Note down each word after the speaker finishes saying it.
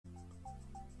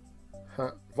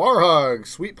Varhug,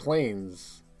 Sweet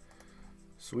Plains.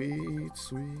 Sweet,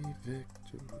 sweet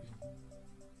victory.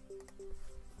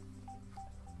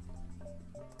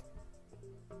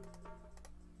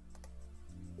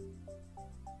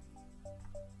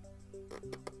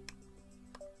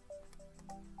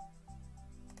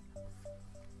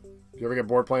 Do you ever get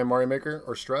bored playing Mario Maker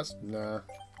or stressed? Nah.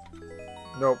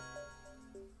 Nope.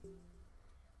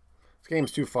 This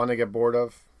game's too fun to get bored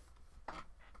of.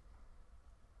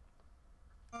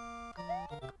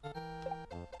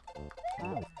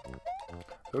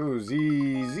 Ooh,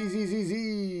 Z.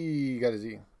 Got a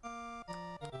Z.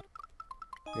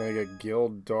 You're gonna get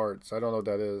Guild Darts. I don't know what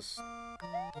that is.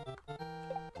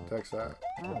 Text that.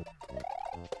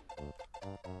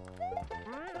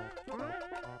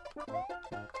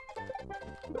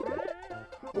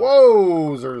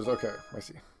 Whoa! There's okay. I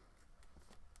see.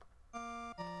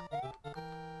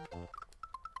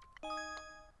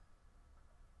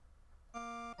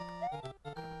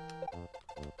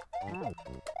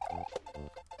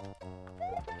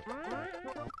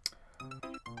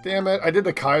 Damn it! I did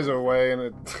the Kaizo way and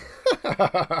it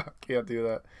can't do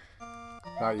that.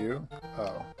 Not you?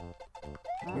 Oh.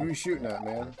 Who are you shooting at,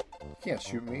 man? You can't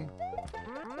shoot me.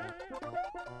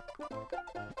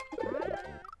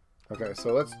 Okay,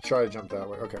 so let's try to jump that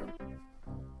way. Okay.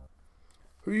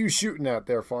 Who are you shooting at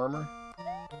there, farmer?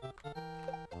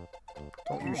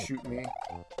 Don't you shoot me.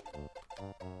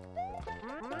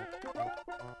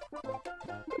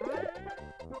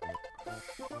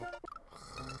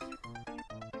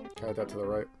 Add that to the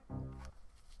right.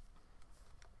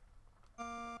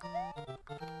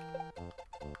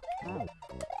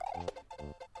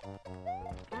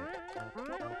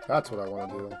 That's what I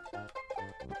want to do.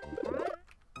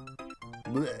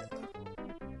 Blech.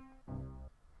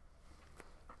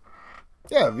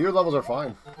 Yeah, viewer levels are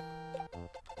fine.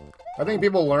 I think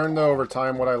people learn though over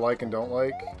time what I like and don't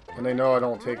like, and they know I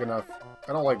don't take enough.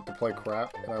 I don't like to play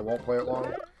crap, and I won't play it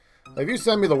long. Like, if you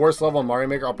send me the worst level in Mario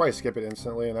Maker, I'll probably skip it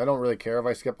instantly, and I don't really care if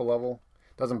I skip a level.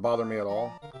 It doesn't bother me at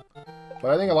all.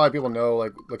 But I think a lot of people know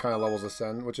like the kind of levels to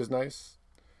send, which is nice.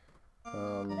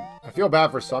 I feel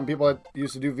bad for some people that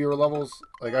used to do viewer levels.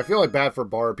 Like, I feel like bad for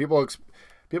Barb. People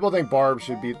think Barb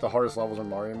should beat the hardest levels in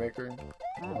Mario Maker.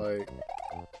 Like,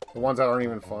 the ones that aren't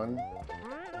even fun.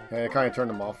 And it kind of turned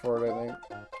them off for it, I think.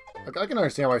 Like, I can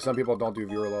understand why some people don't do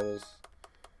viewer levels.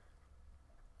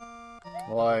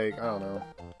 Like, I don't know.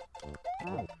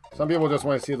 Some people just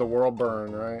want to see the world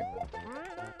burn, right?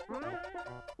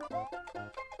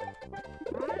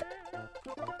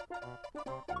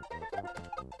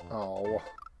 Oh.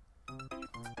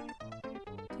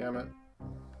 Damn it.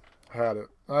 I had it.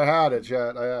 I had it,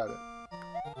 chat. I had it.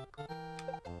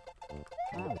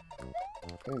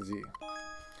 And Z.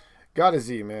 Got a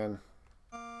Z, man.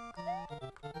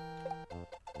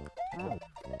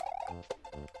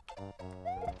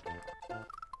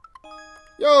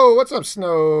 Yo, what's up,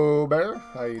 Snow Bear?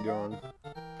 How you doing?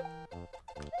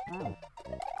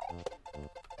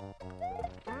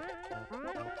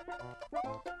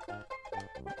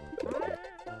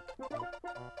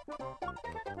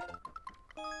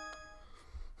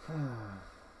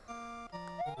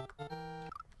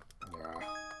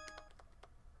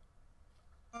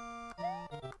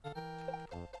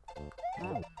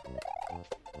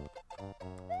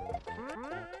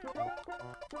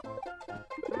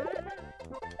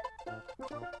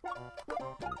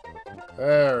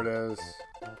 There it is.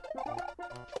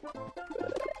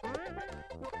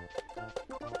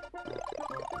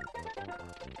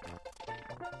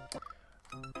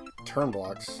 Turn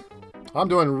blocks. I'm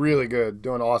doing really good.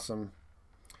 Doing awesome.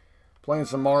 Playing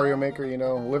some Mario Maker, you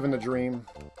know, living the dream,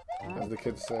 as the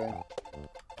kids say.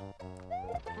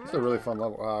 It's a really fun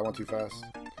level. I went too fast.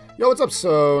 Yo, what's up,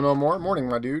 So No More? Morning,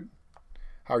 my dude.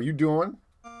 How are you doing?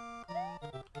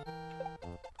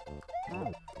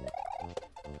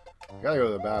 I gotta go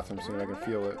to the bathroom soon. I can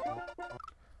feel it.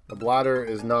 The bladder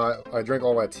is not... I drank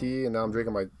all my tea, and now I'm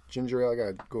drinking my ginger ale. I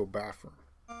gotta go to the bathroom.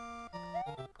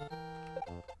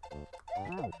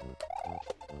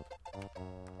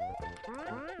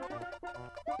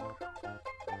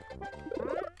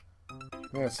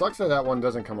 Man, it sucks that that one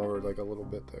doesn't come over like a little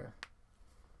bit there.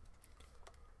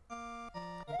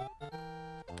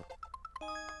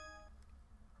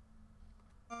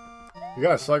 You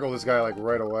gotta cycle this guy like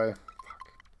right away.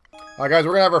 Guys,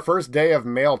 we're gonna have our first day of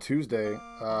Mail Tuesday.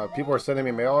 People are sending me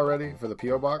mail already for the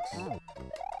P.O. box.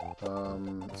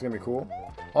 It's gonna be cool.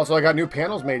 Also, I got new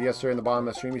panels made yesterday in the bottom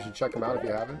of the stream. You should check them out if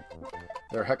you haven't.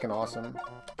 They're heckin' awesome.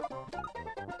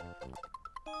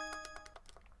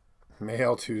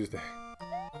 Mail Tuesday.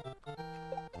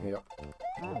 Yep.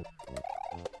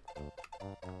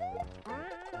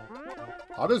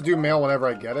 I'll just do mail whenever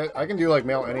I get it. I can do like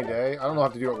mail any day. I don't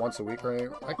have to do it once a week or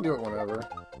anything. I can do it whenever.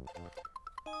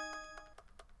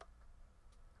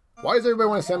 Why does everybody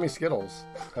want to send me Skittles?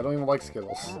 I don't even like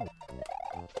Skittles.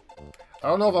 I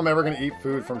don't know if I'm ever going to eat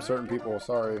food from certain people.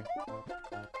 Sorry.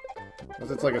 Unless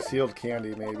it's like a sealed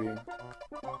candy, maybe.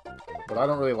 But I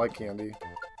don't really like candy.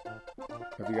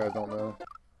 If you guys don't know.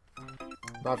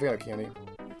 Not a fan of candy.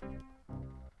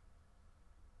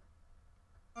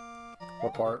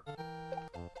 What part?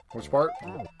 Which part?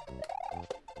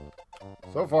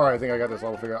 So far, I think I got this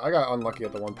level figured out. I got unlucky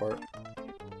at the one part.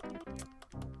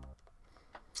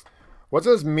 What's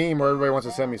this meme where everybody wants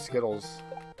to send me Skittles?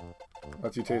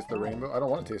 Lets you taste the rainbow? I don't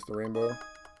want to taste the rainbow.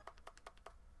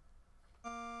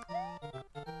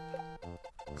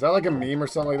 Is that like a meme or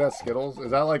something like that, Skittles?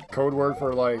 Is that like code word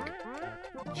for like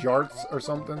jarts or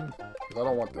something? Because I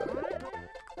don't want that.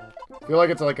 I feel like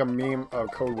it's like a meme, a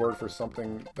code word for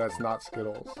something that's not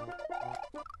Skittles.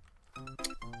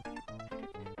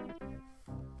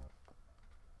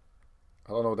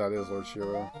 I don't know what that is, Lord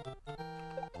Shiro.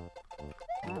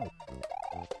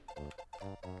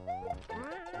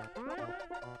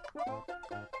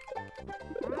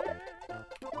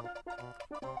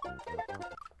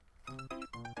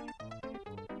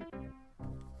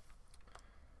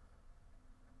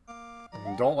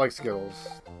 Don't like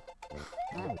Skittles.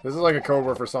 This is like a code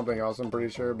word for something else, I'm pretty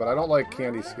sure, but I don't like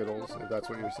candy Skittles, if that's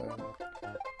what you're saying.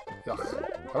 Yuck.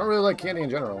 I don't really like candy in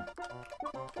general.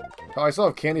 Oh, I still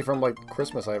have candy from like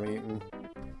Christmas I haven't eaten.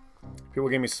 People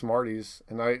gave me Smarties,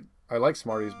 and I like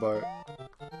Smarties, but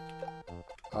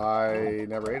I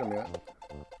never ate them yet.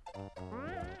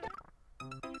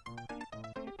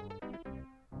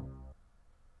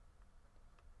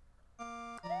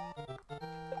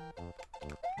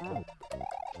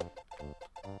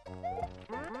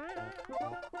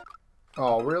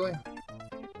 Oh, really?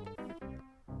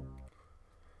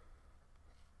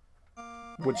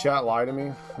 Would chat lie to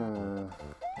me?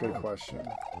 Good question.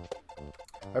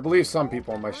 I believe some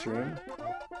people on my stream.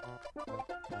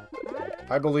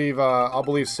 I believe, I'll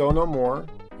believe So No More.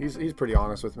 He's pretty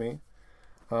honest with me.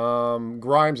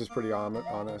 Grimes is pretty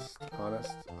honest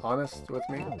with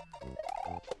me.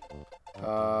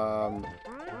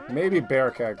 Maybe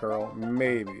Bearcat Girl.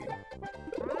 Maybe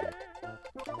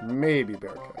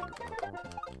Bearcat Girl.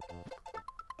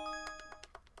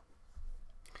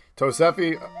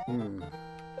 Tosefi.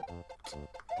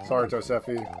 Sorry,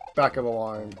 Tosefi. Back of the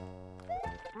line.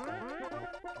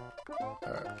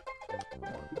 Alright.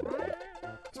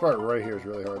 This part right here is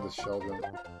really hard, this shell jump.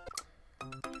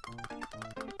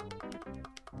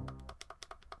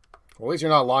 Well, at least you're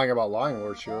not lying about lying,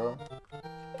 Lord Shiro.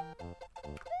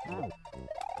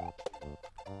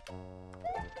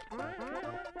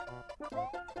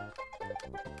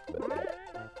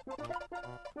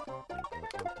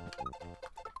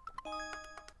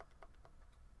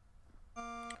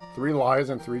 Three lies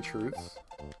and three truths.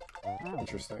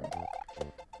 Interesting.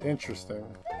 Interesting.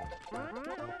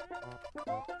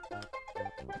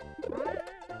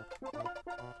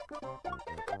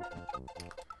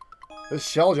 This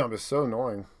shell jump is so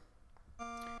annoying.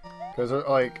 Because,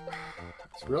 like,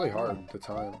 it's really hard to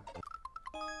time.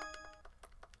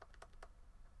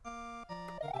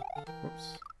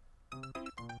 Oops.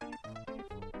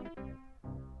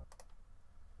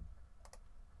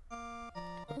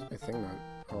 Why is my thing not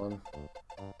on?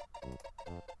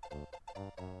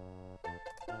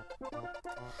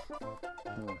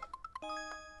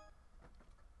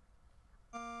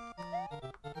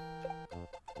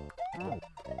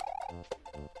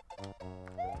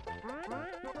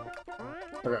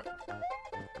 Okay.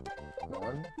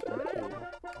 1, 2, 3.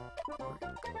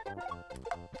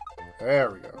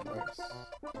 There we go. Nice.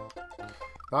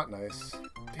 Not nice.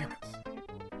 Damn it.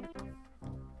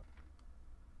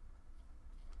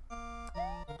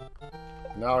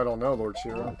 Now I don't know, Lord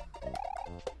Shiro.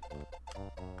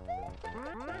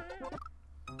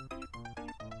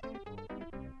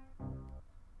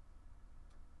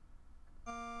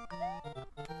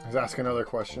 Let's ask another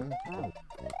question.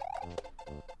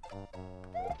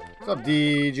 What's up,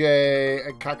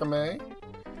 DJ Kakame?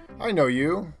 I know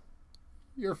you.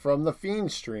 You're from the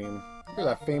Fiend stream. You're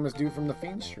that famous dude from the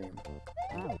Fiend stream.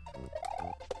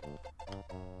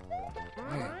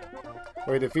 Man.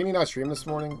 Wait, did Feeny not stream this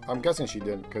morning? I'm guessing she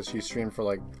didn't, because she streamed for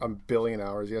like 1 billion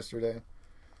hours yesterday.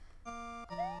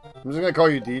 I'm just gonna call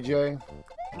you DJ,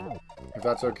 if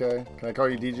that's okay. Can I call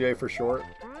you DJ for short?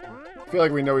 I feel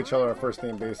like we know each other on a first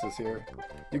name basis here.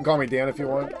 You can call me Dan if you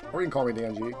want, or you can call me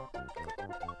Dan G.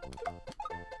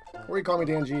 Or you can call me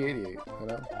Dan G88, you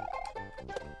know?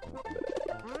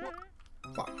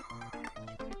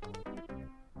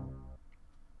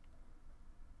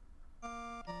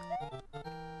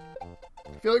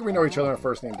 feel like we know each other on a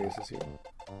first name basis here.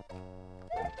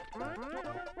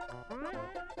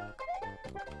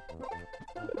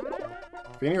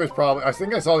 Feeny was probably... I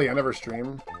think I saw the end of her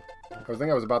stream. I think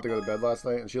I was about to go to bed last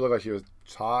night, and she looked like she was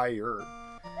tired.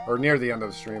 Or near the end of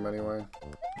the stream, anyway.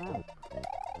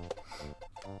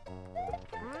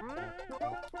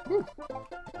 Woo.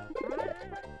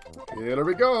 Here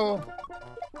we go.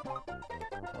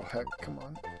 Oh, heck. Come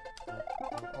on.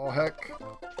 Oh, heck.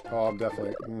 Oh, I'm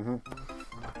definitely...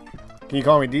 Can you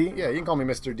call me D? Yeah, you can call me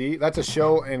Mr. D. That's a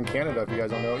show in Canada, if you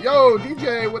guys don't know. Yo,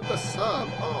 DJ with the sub.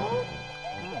 Oh.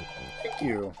 Thank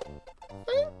you.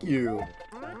 Thank you.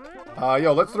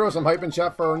 Yo, let's throw some hype in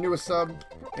chat for our newest sub.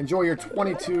 Enjoy your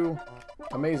 22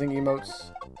 amazing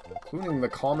emotes, including the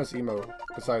calmest emote,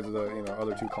 besides the, you know,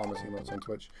 other two calmest emotes on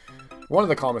Twitch. One of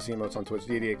the calmest emotes on Twitch,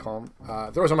 D88 Calm.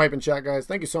 Throw some hype in chat, guys.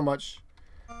 Thank you so much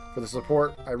for the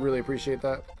support. I really appreciate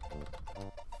that.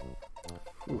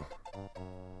 Whew.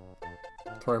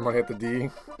 Throwing money at the D.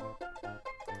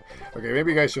 Okay,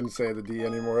 maybe you guys shouldn't say the D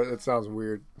anymore. It sounds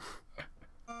weird.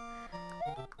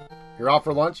 You're out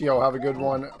for lunch? Yo, have a good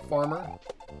one, Farmer.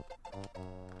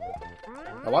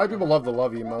 A lot of people love the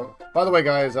love emote. By the way,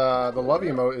 guys, the love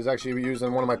emote is actually used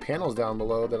in one of my panels down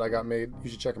below that I got made.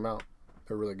 You should check them out.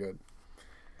 They're really good.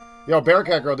 Yo,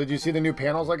 Bearcat Girl, did you see the new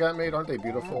panels I got made? Aren't they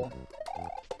beautiful?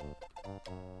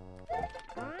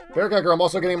 Bearcat Girl, I'm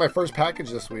also getting my first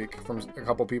package this week from a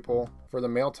couple people for the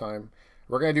mail time.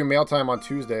 We're going to do mail time on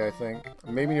Tuesday, I think.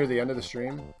 Maybe near the end of the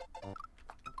stream.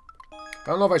 I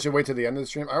don't know if I should wait till the end of the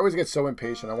stream. I always get so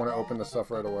impatient. I want to open the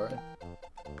stuff right away.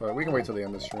 But we can wait till the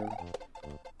end of the stream.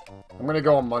 I'm going to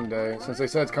go on Monday. Since they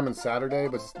said it's coming Saturday,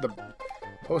 but the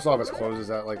post office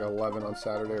closes at like 11 on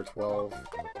Saturday or 12.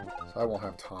 So I won't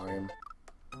have time.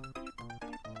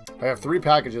 I have 3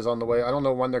 packages on the way. I don't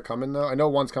know when they're coming, though. I know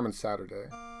one's coming Saturday.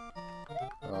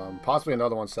 Possibly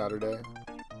another one Saturday.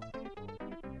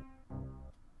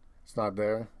 It's not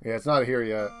there. Yeah, it's not here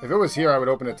yet. If it was here, I would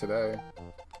open it today.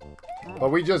 But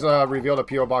we just revealed a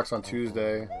P.O. box on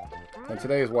Tuesday. And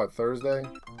today is what, Thursday?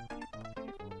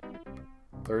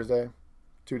 Thursday?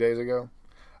 2 days ago?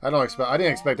 I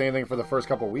didn't expect anything for the first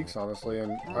couple weeks, honestly,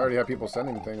 and I already have people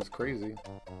sending things. Crazy.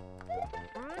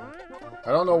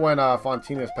 I don't know when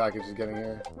Fontina's package is getting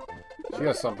here. She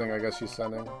has something I guess she's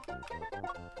sending.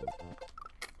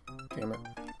 Damn it.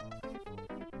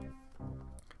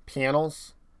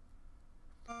 Panels?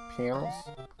 Panels?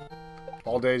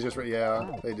 All days just... Yeah,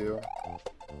 they do.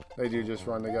 They do just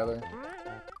run together.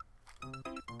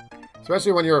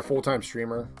 Especially when you're a full-time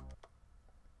streamer.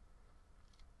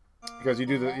 Because you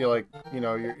do the...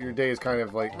 your day is kind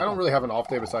of like... I don't really have an off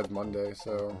day besides Monday,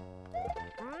 so...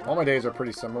 All my days are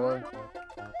pretty similar.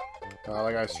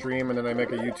 Like I stream and then I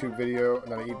make a YouTube video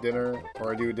and then I eat dinner.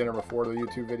 Or I do dinner before the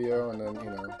YouTube video and then,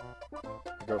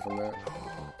 I go from there.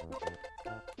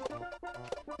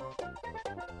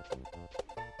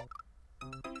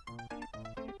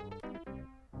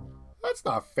 That's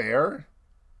not fair.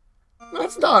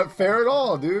 That's not fair at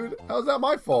all, dude. How's that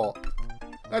my fault?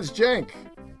 That's jank.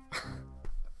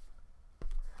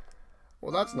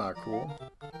 Well, that's not cool.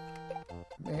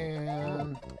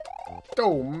 Man.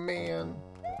 Oh, man.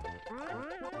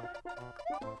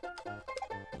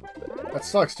 That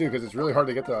sucks, too, because it's really hard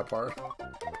to get to that part.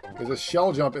 Because this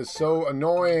shell jump is so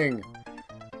annoying.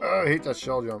 I hate that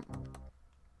shell jump.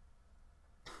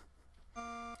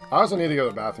 I also need to go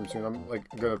to the bathroom soon. I'm,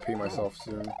 gonna pee myself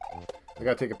soon. I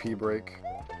gotta take a pee break.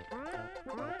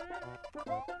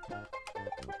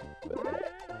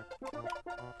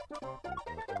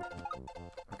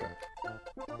 Okay.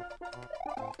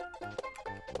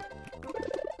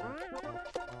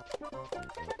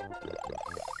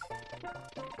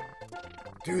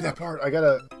 Dude, that part, I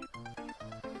gotta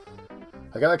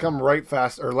come right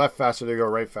fast, or left faster to go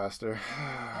right faster.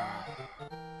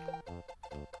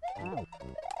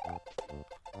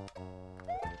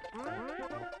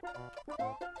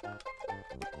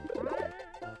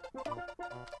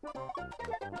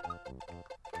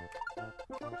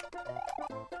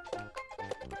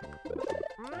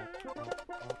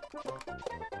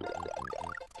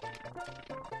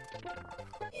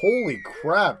 Holy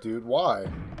crap, dude, why?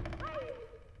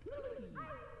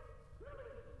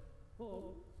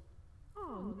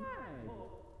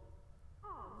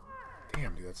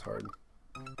 Damn, dude, that's hard.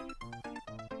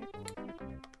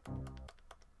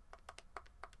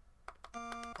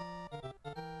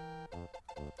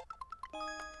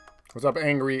 What's up,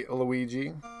 Angry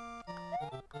Luigi?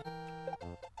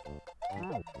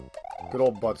 Good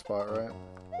old butt spot, right?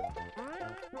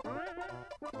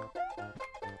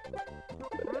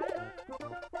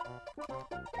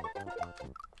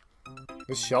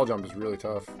 This shell jump is really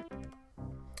tough.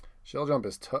 Shell jump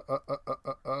is tough.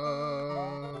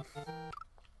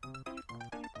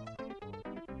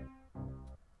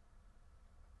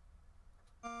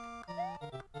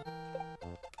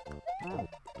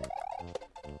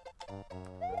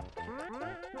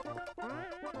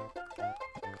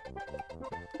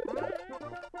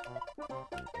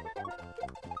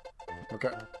 Okay.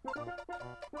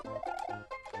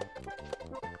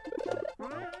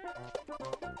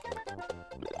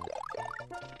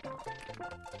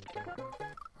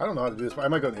 I don't know how to do this, but I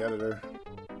might go in the editor.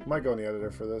 I might go in the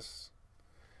editor for this.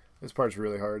 This part's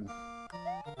really hard.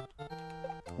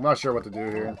 I'm not sure what to do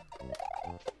here.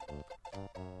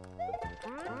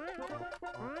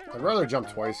 I'd rather jump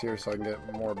twice here so I can get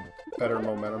better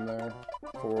momentum there.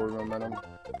 Forward momentum.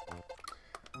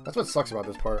 That's what sucks about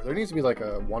this part. There needs to be like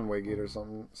a one-way gate or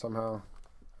something somehow.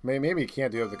 Maybe you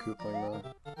can't do it with the Koopling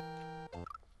though.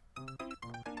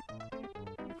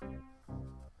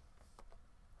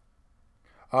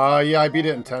 Yeah, I beat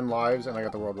it in 10 lives and I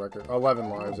got the world record. 11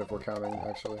 lives if we're counting,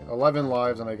 actually. 11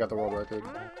 lives and I got the world record.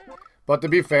 But to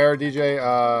be fair, DJ,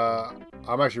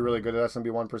 I'm actually really good at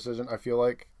SMB1 precision, I feel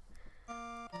like.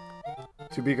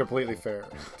 To be completely fair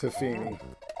to Feeny.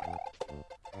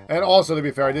 And also, to be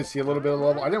fair, I did see a little bit of the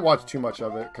level. I didn't watch too much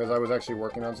of it because I was actually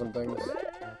working on some things.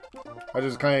 I was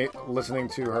just kind of listening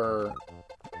to her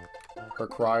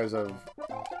cries of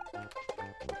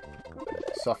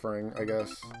suffering, I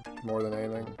guess, more than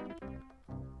anything.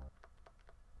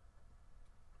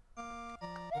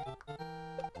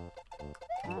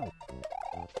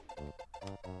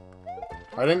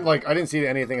 I didn't see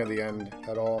anything at the end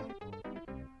at all.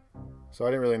 So I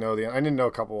didn't really know the end. I didn't know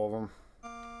a couple of them.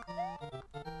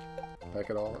 Heck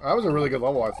at all. That was a really good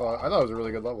level, I thought. I thought it was a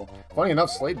really good level. Funny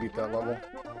enough, Slade beat that level.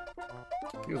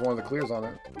 He was one of the clears on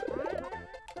it.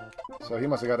 So he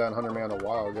must have got that 100 man a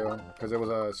while ago. Because it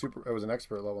was an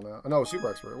expert level now. Oh, no, super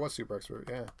expert. It was super expert,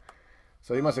 yeah.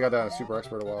 So he must have got that in super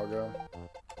expert a while ago.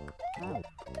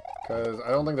 Because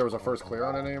I don't think there was a first clear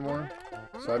on it anymore.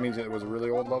 So that means it was a really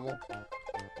old level.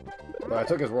 But I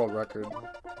took his world record.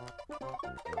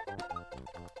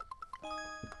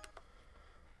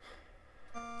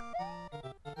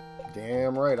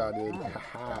 Damn right I did.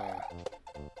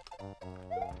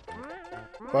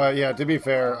 But yeah, to be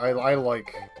fair, I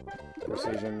like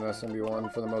precision in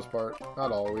SMB1 for the most part.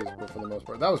 Not always, but for the most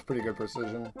part. That was pretty good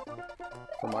precision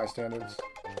for my standards.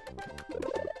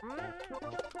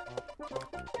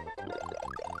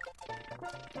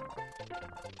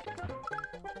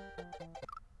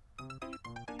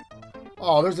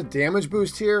 Oh, there's a damage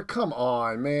boost here? Come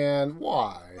on, man.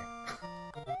 Why?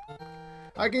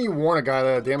 How can you warn a guy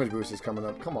that a damage boost is coming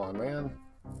up? Come on, man.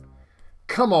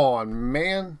 Come on,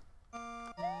 man.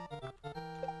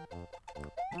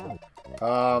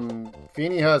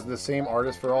 Feeny has the same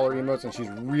artist for all her emotes, and she's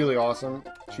really awesome.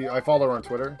 I follow her on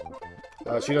Twitter.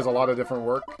 She does a lot of different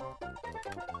work. I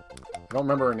don't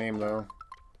remember her name, though.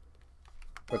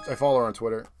 But I follow her on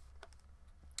Twitter.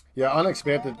 Yeah,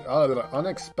 unexpected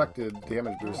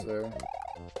damage boost there.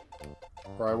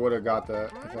 Or I would have got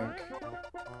that, I think.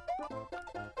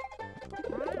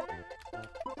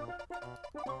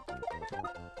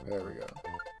 There we go.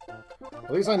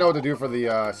 At least I know what to do for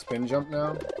the spin jump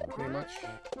now, pretty much.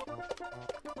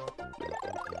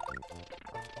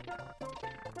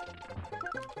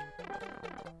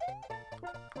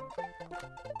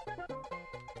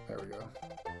 There we go.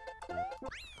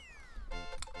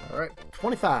 Alright,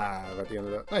 25 at the end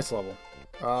of that. Nice level.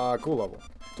 Cool level.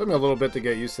 Took me a little bit to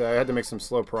get used to that. I had to make some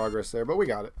slow progress there, but we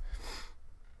got it.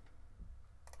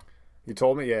 You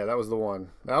told me? Yeah, that was the one.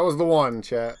 That was the one,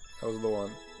 chat. That was the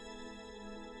one.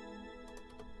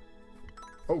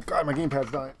 Oh god, my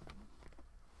gamepad's dying.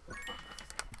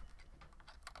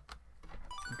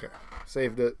 Okay,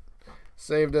 saved it.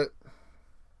 Saved it.